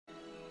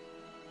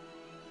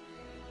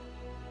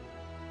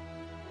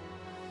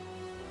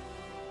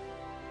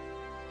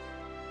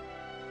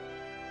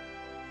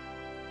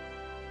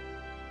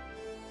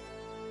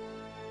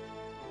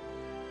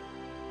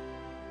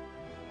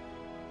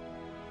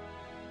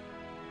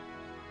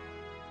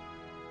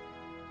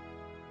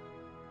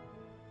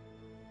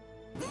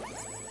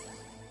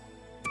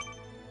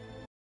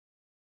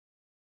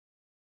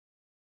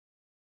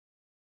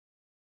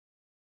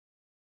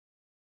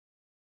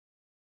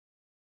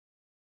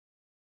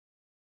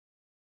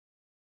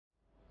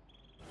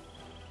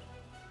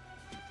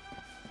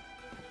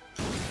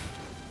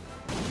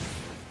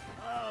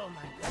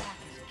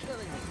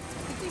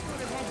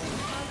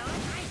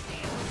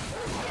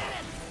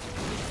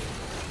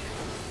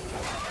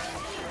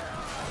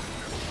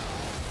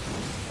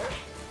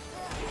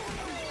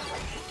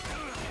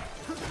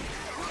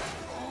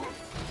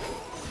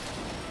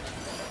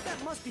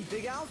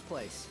Big Al's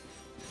place.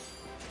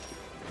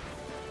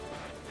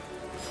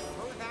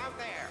 Who's out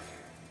there?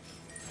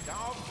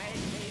 Don't make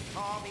me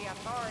call the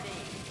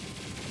authorities.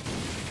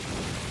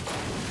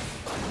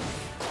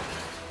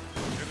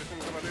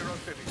 Citizens of Alero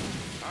City,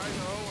 I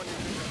know when you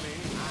think of me.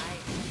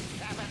 I'm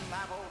 7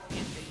 levels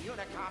into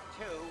Unicop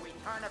 2,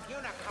 Return of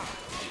Unicop.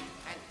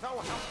 And so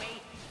help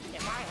me,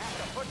 if I have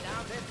to put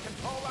down this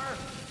controller...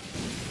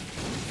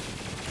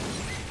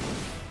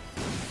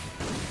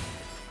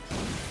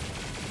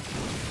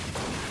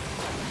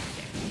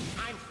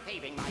 I'm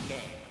saving my game.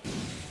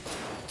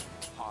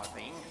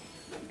 Pausing,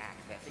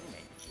 accessing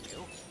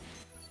menu,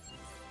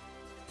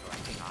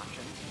 selecting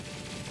options,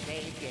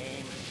 save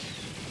game,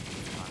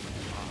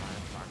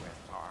 progress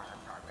bar,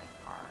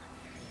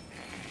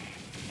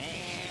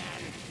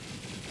 and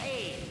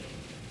save.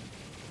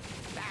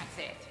 That's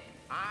it.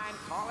 I'm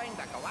calling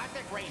the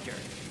Galactic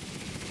Rangers.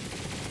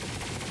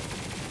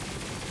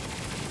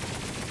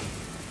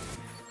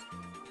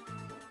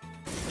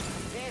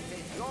 This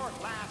is your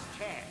last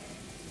chance.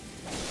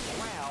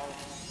 Well,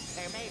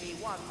 there may be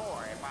one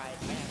more if I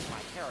advance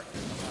my character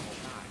to level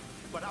 9.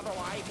 But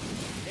otherwise,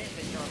 this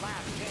is your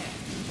last chance.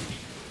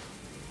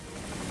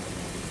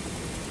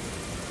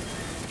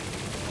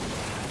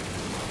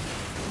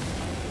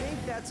 I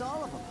think that's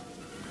all of them.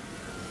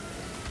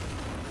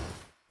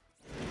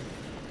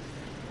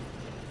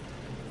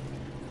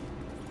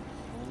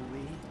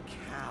 Holy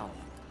cow.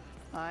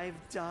 I've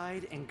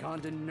died and gone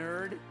to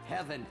nerd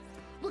heaven.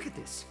 Look at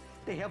this.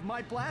 They have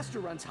my blaster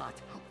runs hot.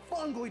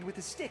 Fungoid with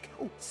a stick.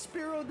 Oh,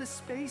 Spiro the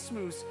Space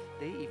Moose.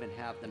 They even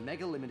have the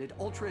Mega Limited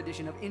Ultra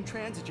Edition of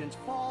Intransigence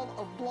Fall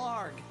of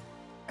Blarg.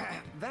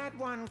 That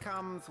one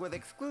comes with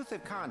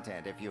exclusive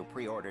content if you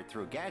pre-ordered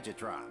through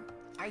Gadgetron.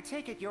 I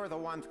take it you're the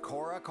ones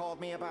Cora called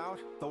me about?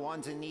 The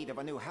ones in need of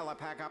a new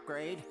helipack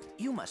upgrade?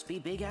 You must be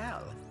Big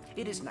Al.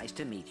 It is nice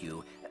to meet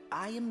you.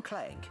 I am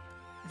Clank.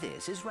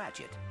 This is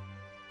Ratchet.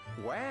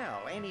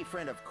 Well, any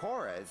friend of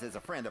Cora's is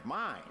a friend of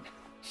mine.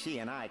 She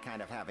and I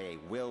kind of have a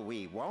will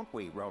we, won't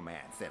we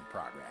romance in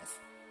progress.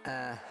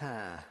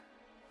 Uh-huh.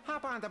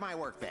 Hop onto my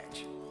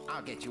workbench.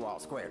 I'll get you all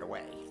squared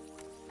away.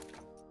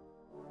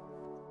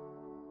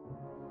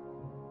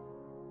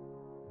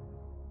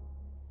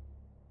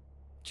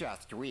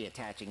 Just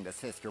reattaching the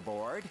sister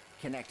board,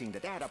 connecting the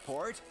data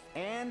port,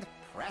 and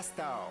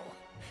presto!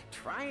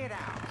 Try it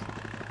out!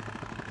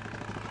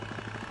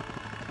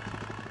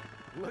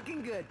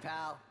 Looking good,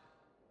 pal.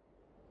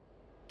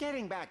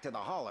 Getting back to the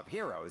Hall of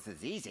Heroes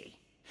is easy.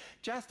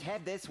 Just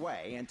head this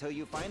way until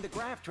you find the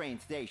Graph Train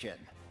station.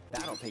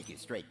 That'll take you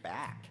straight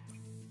back.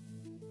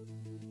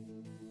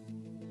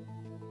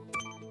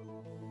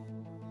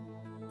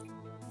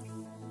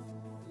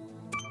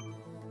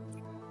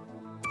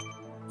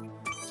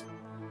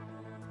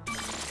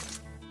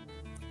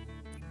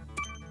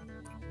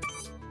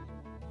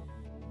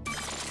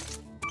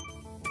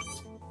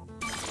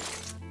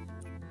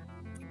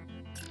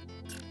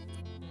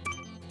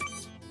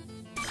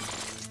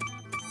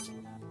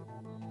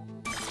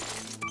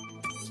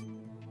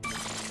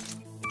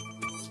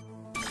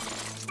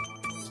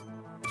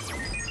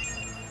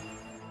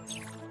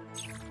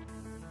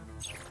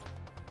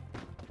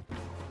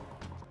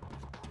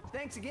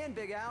 Thanks again,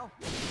 Big Al.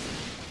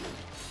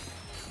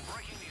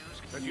 Breaking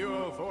news. The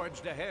duo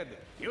forged ahead,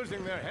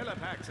 using their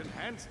helipack's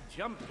enhanced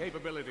jump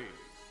capability.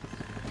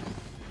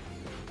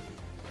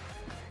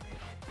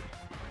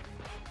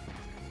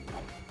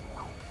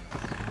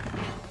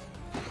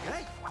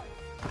 Hey!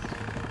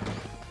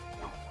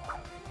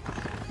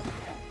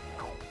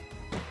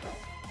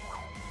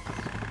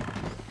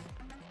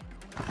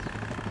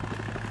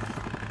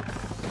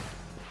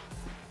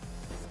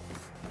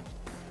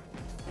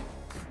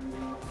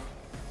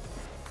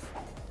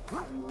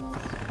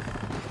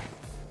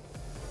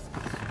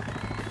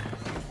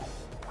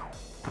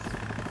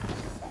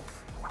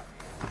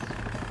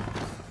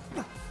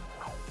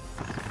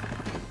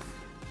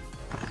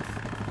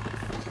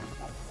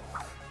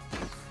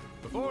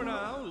 Before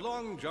now,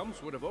 long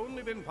jumps would have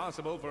only been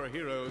possible for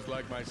heroes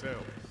like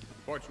myself.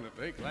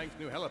 Fortunately, Clank's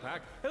new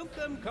helipack helped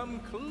them come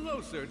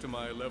closer to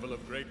my level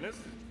of greatness.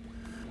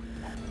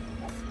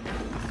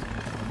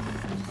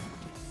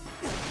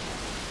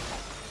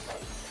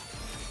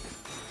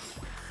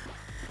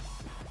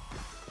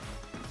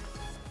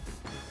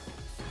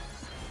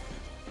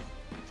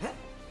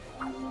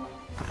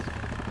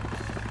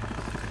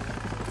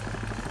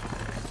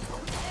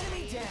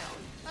 Enemy down!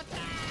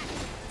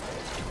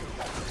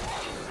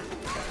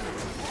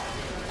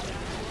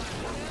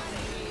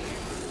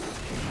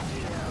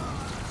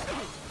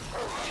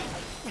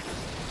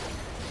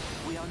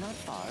 We are not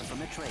far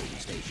from a train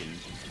station.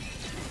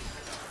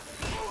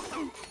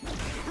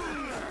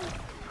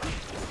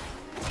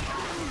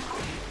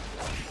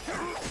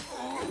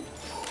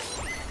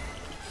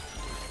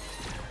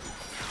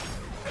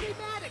 Keep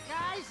at it,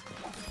 guys!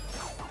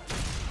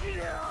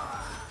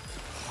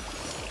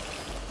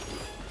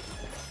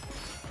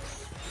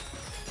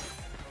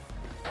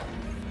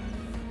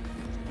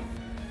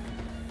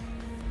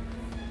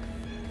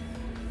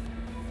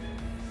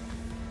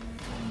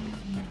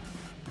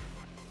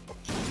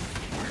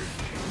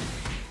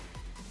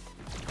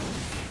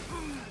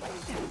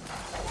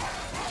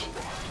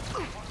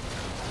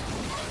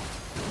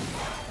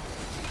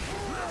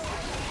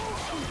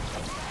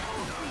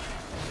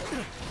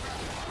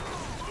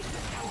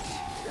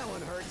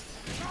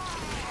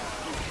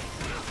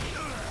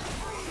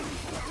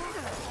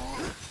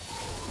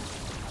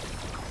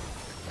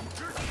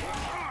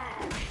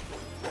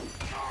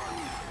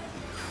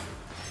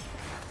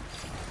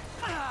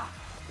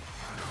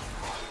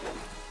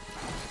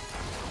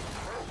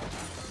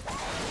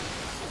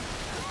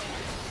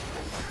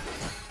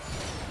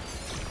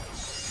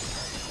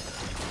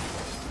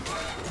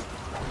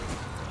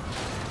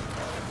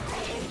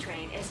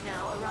 is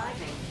now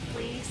arriving.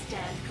 Please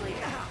stand clear.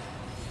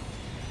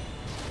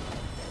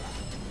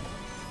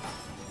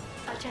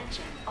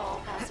 Attention,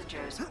 all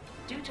passengers.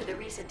 Due to the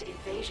recent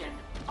invasion,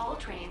 all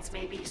trains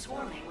may be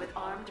swarming with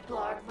armed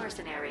Blarg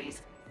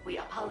mercenaries. We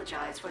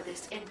apologize for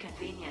this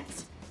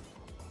inconvenience.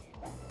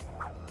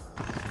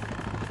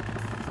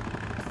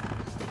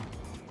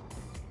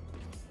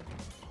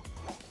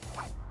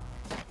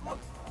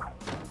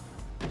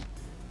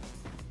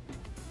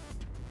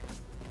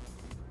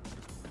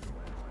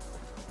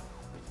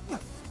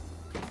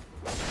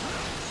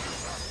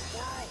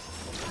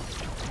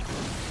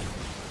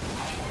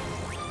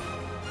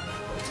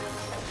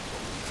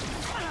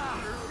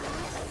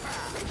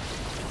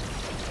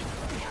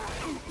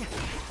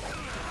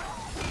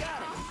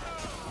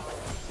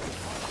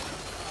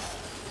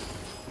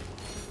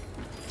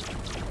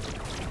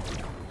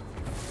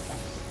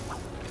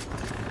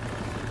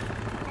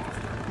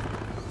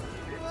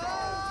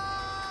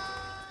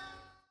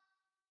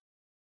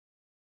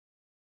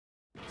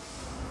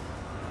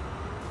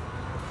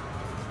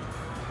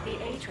 The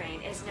A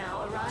train is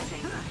now arriving.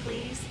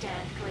 Please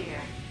stand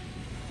clear.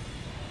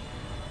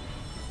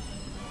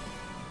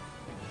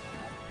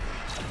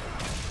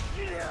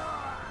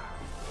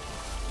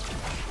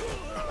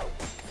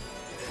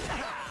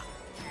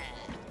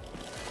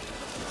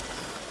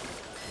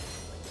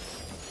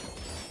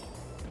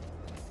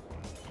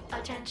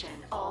 Attention,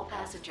 all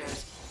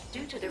passengers.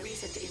 Due to the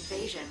recent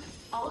invasion,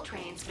 all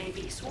trains may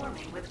be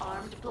swarming with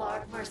armed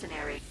Blarg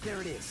mercenaries. There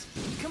it is.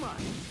 Come on,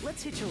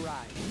 let's hitch a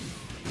ride.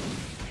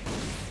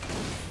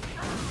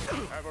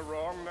 Have a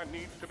wrong that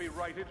needs to be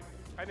righted,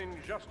 an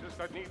injustice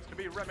that needs to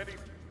be remedied.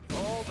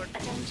 All the...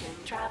 Attention,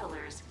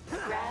 travelers.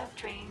 Grav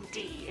Train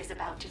D is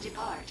about to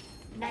depart.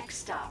 Next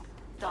stop,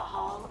 the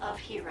Hall of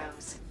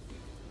Heroes.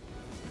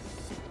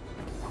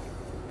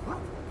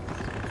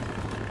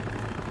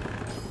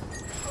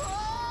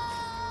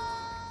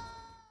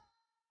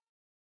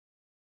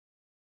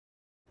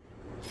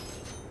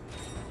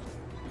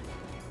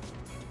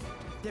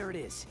 There it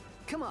is.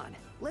 Come on,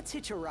 let's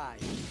hitch a ride.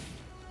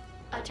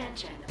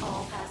 Attention,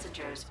 all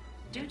passengers.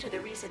 Due to the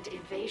recent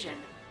invasion,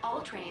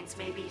 all trains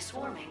may be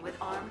swarming with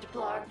armed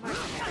Blarg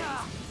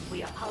mercenaries.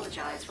 We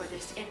apologize for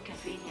this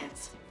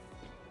inconvenience.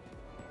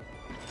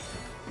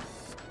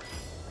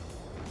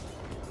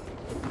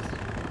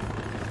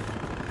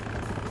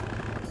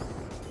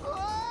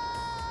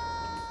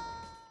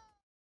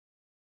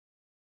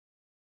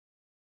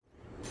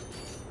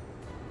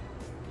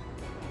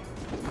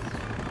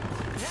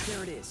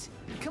 There it is.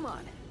 Come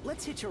on,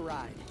 let's hitch a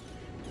ride.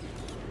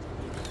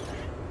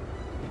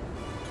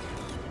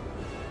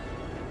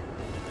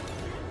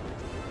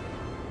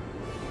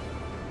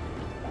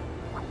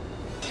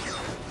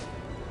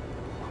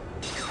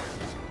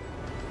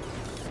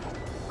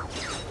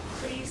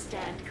 Please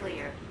stand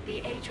clear. The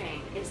A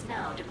train is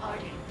now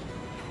departing.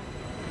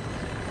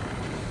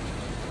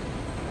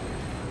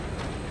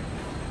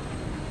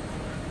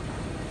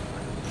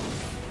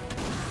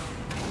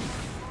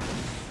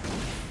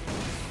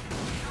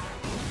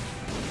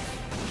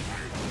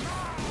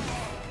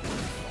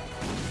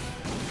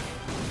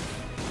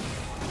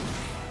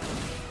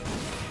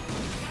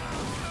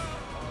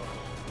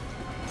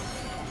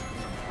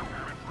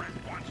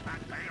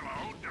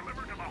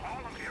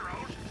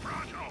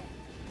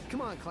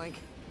 Come on, Clank.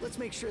 Let's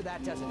make sure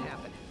that doesn't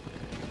happen.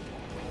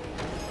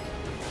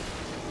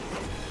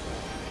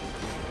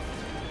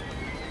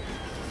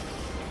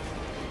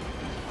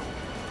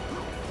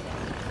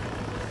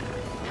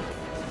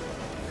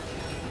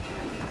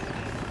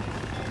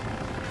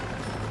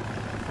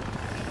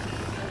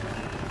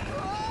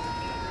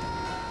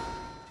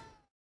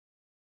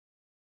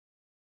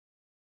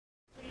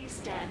 Please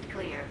stand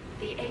clear.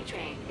 The A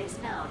train is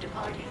now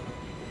departing.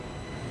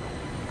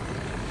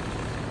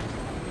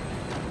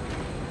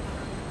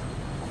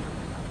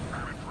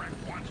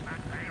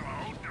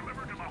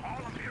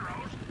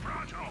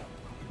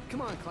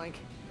 Come on, Clank.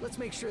 Let's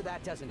make sure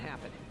that doesn't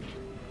happen.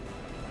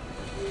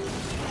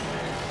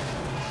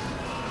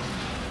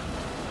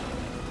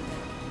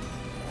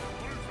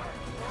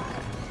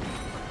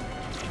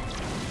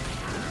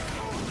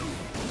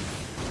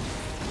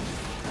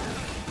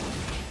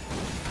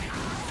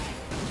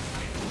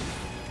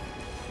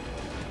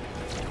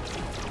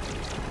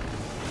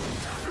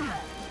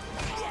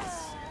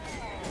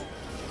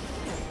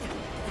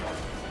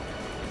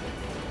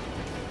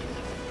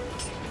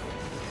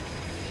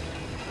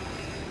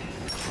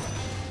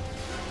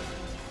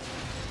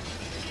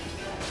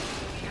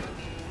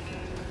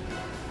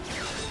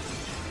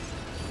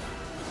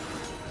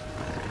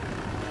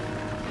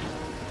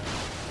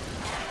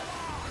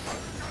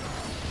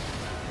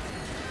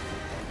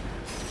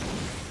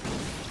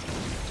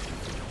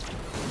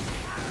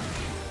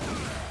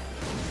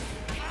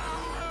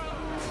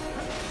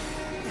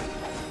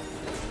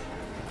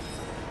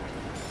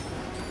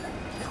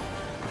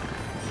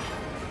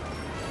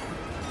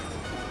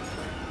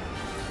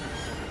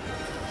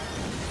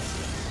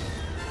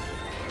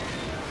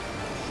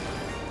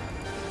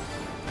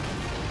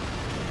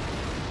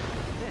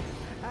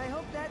 I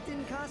hope that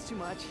didn't cost too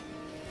much.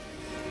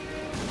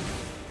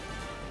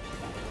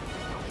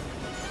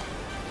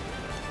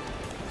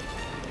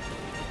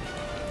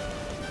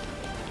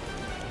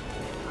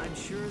 I'm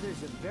sure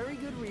there's a very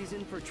good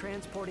reason for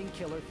transporting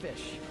killer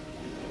fish.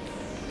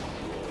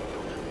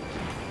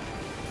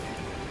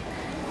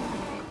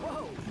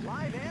 Whoa!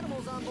 Live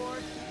animals on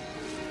board!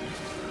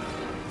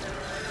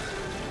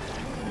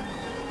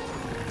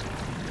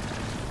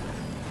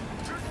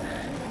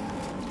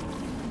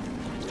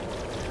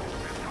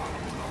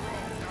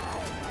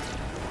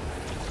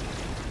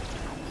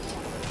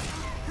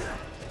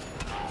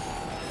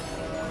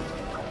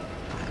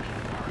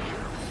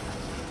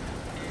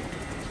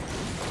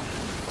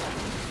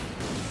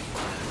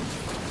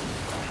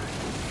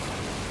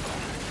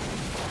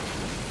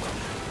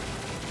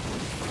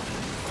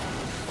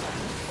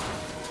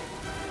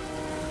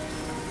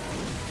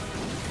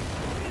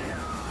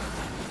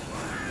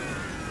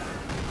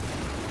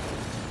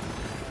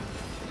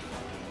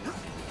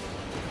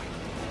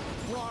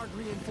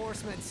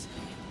 Reinforcements.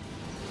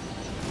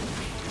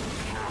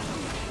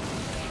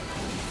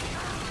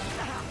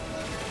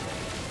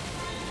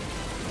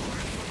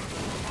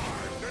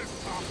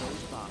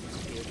 Those bombs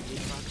appear to be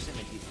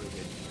proximity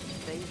triggered.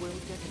 They will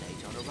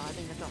detonate on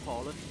arriving at the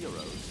Hall of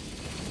Heroes.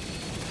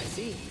 I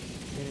see.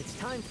 Then it's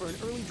time for an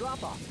early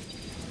drop-off.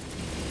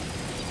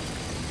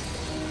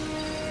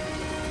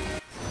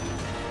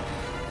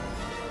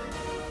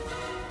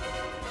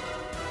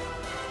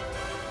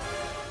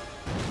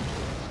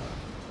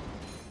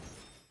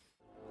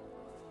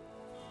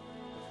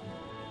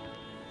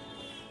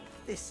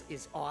 This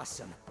is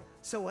awesome.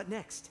 So what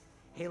next?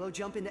 Halo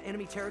jump into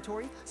enemy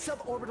territory?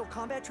 Suborbital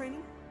combat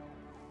training?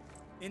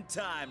 In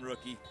time,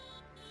 rookie.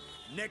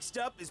 Next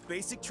up is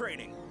basic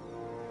training.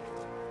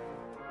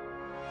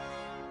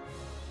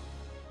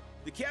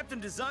 The captain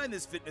designed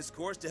this fitness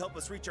course to help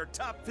us reach our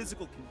top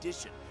physical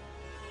condition.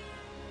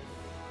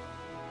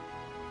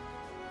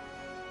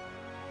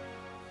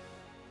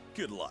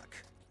 Good luck.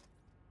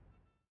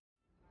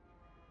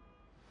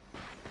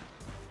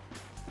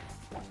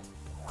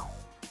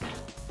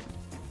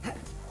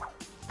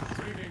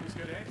 Greetings,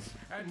 cadets,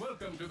 and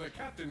welcome to the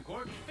Captain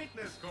Quark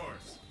Fitness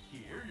Course.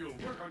 Here, you'll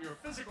work on your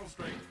physical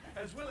strength,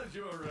 as well as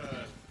your,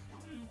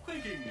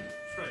 thinking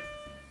strength.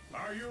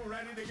 Are you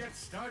ready to get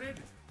started?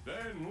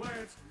 Then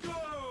let's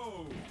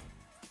go!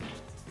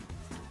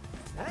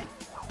 Hey.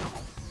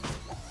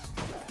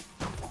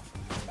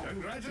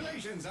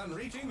 Congratulations on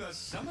reaching the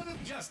summit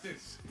of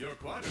justice. Your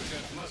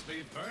quadriceps must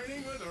be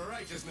burning with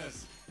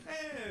righteousness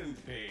and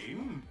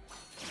pain.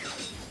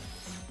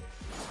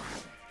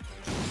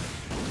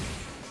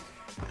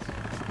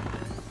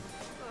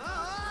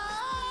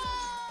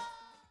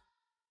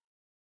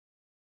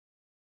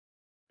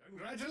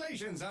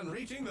 Congratulations on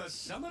reaching the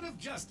summit of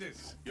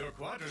justice. Your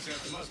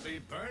quadriceps must be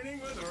burning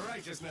with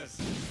righteousness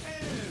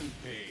and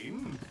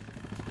pain.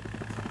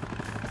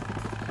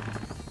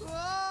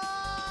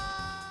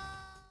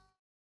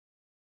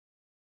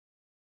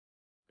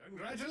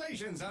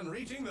 Congratulations on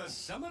reaching the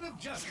summit of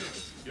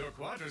justice. Your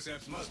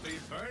quadriceps must be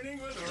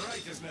burning with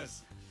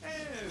righteousness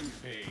and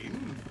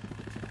pain.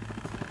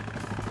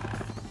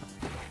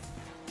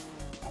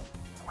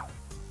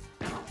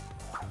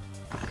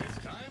 It's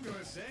time to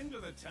ascend to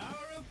the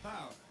Tower of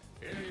Power.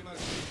 Here you must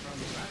leap from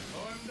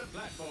platform to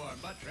platform,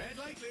 but tread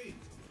lightly.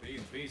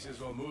 These pieces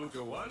will move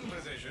to one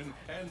position,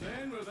 and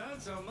then,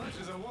 without so much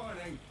as a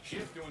warning,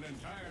 shift to an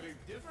entirely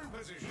different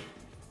position.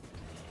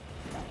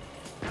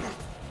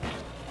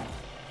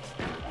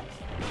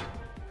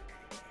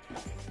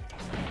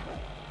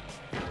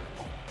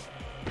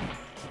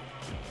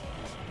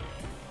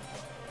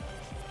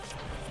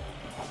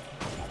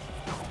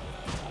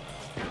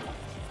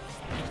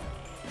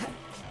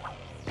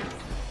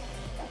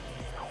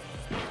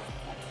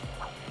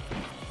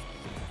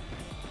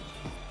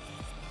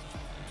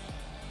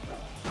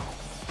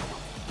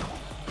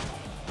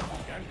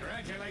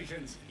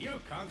 Congratulations! You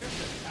conquered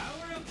the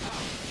Tower of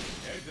Power!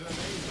 Head to the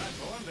main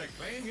platform to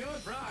claim your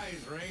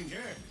prize,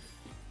 Ranger!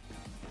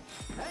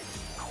 Hey.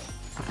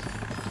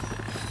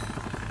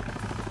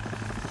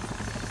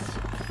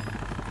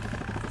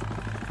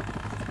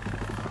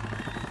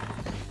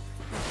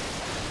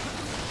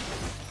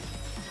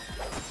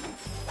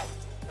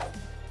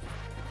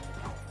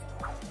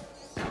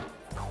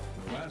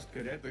 The last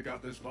cadet that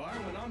got this far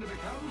went on to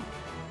become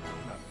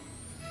nothing.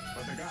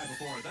 But the guy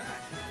before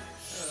that,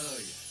 oh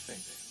yeah, same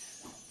thing.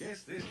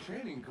 Guess this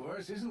training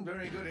course isn't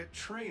very good at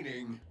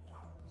training.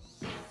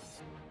 I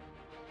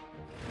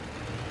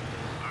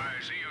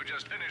see you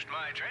just finished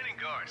my training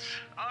course.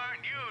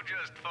 Aren't you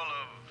just full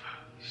of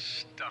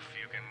stuff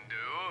you can do?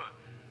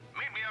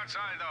 Meet me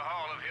outside the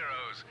Hall of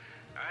Heroes.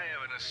 I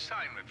have an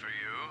assignment for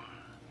you.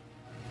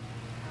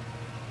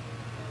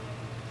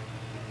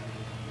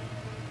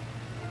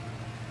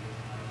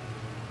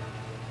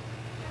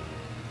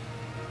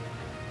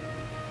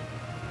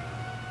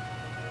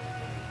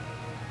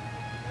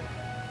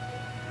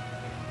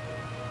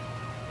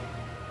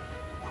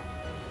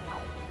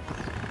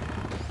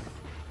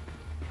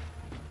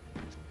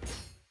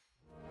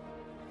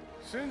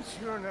 Since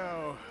you're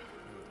now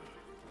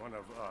one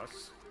of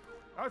us,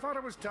 I thought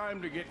it was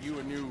time to get you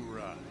a new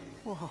ride.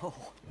 Whoa.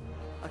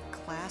 A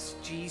Class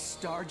G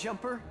Star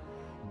Jumper?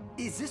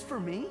 Is this for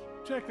me?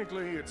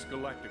 Technically, it's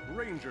Galactic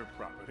Ranger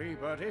property,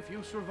 but if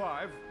you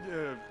survive,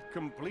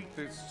 complete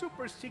this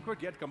super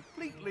secret yet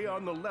completely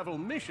on the level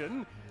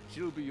mission,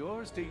 she'll be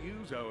yours to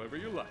use however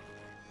you like.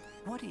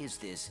 What is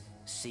this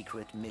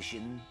secret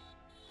mission?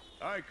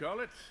 I call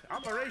it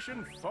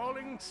Operation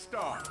Falling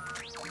Star.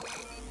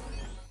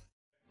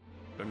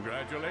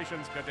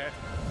 Congratulations, Cadet.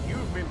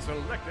 You've been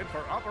selected for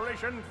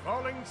Operation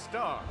Falling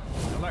Star.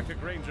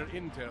 Galactic Ranger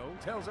Intel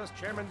tells us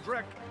Chairman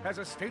Drek has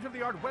a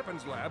state-of-the-art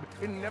weapons lab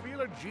in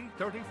Nebula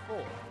G-34.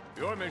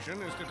 Your mission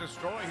is to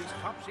destroy his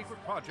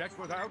top-secret project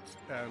without,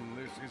 and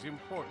this is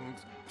important,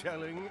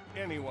 telling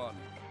anyone.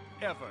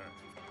 Ever.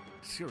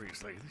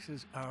 Seriously, this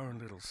is our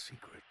little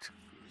secret.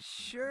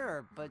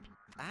 Sure, but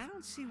I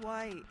don't see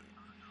why...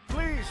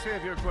 Please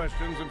save your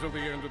questions until the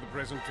end of the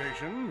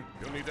presentation.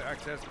 You'll need to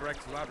access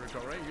Breck's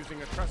laboratory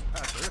using a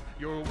trespasser,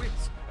 your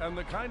wits, and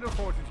the kind of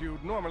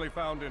fortitude normally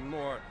found in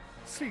more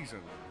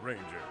seasoned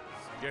Rangers.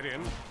 Get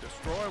in,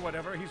 destroy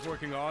whatever he's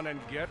working on, and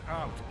get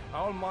out.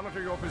 I'll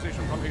monitor your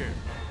position from here.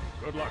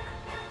 Good luck.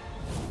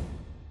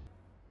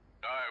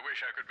 I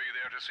wish I could be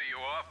there to see you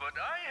off, but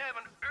I have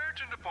an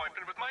urgent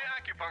appointment with my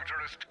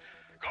acupuncturist.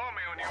 Call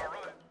me when you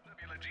arrive.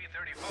 Nebula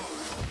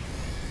G-34.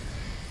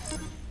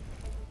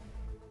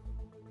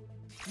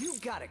 You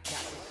got it,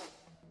 Captain.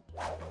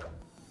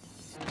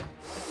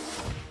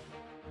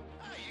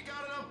 Hey, you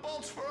got enough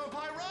bolts for a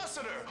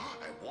pyrocitor!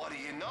 And what do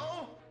you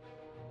know?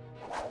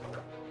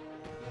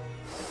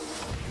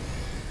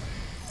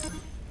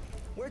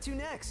 Where to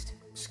next?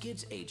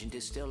 Skid's agent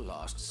is still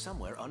lost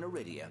somewhere on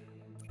Iridia.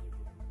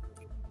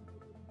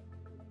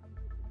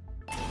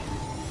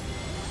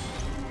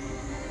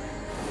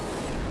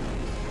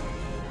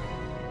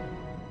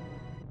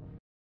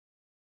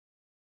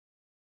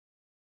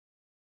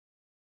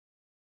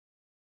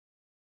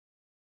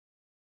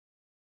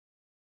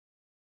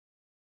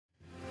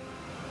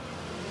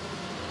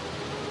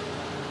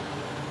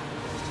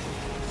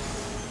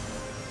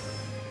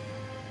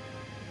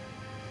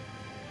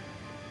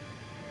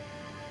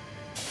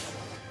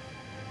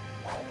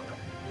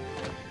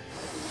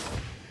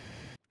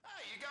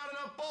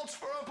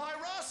 For a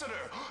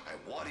pyrocitor! And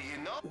what do you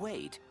know?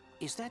 Wait,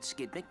 is that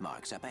Skid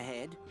McMarks up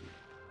ahead?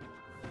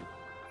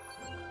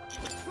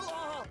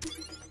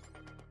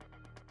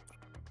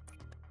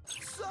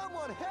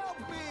 Someone help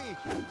me!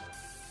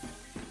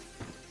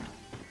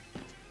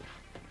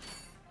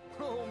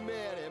 Oh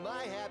man, am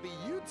I happy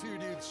you two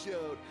dudes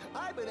showed.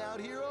 I've been out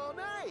here all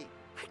night.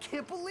 I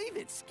can't believe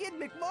it, Skid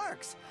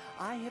McMarks.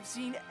 I have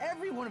seen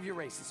every one of your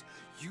races.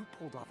 You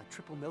pulled off a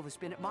triple Nova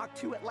spin at Mach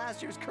 2 at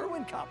last year's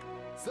Kerwin Cup.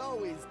 It's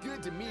always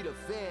good to meet a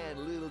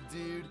fan, little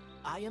dude.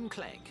 I am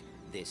Clank.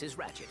 This is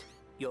Ratchet.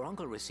 Your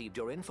uncle received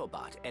your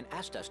infobot and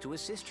asked us to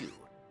assist you.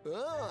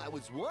 Oh, I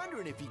was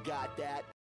wondering if he got that.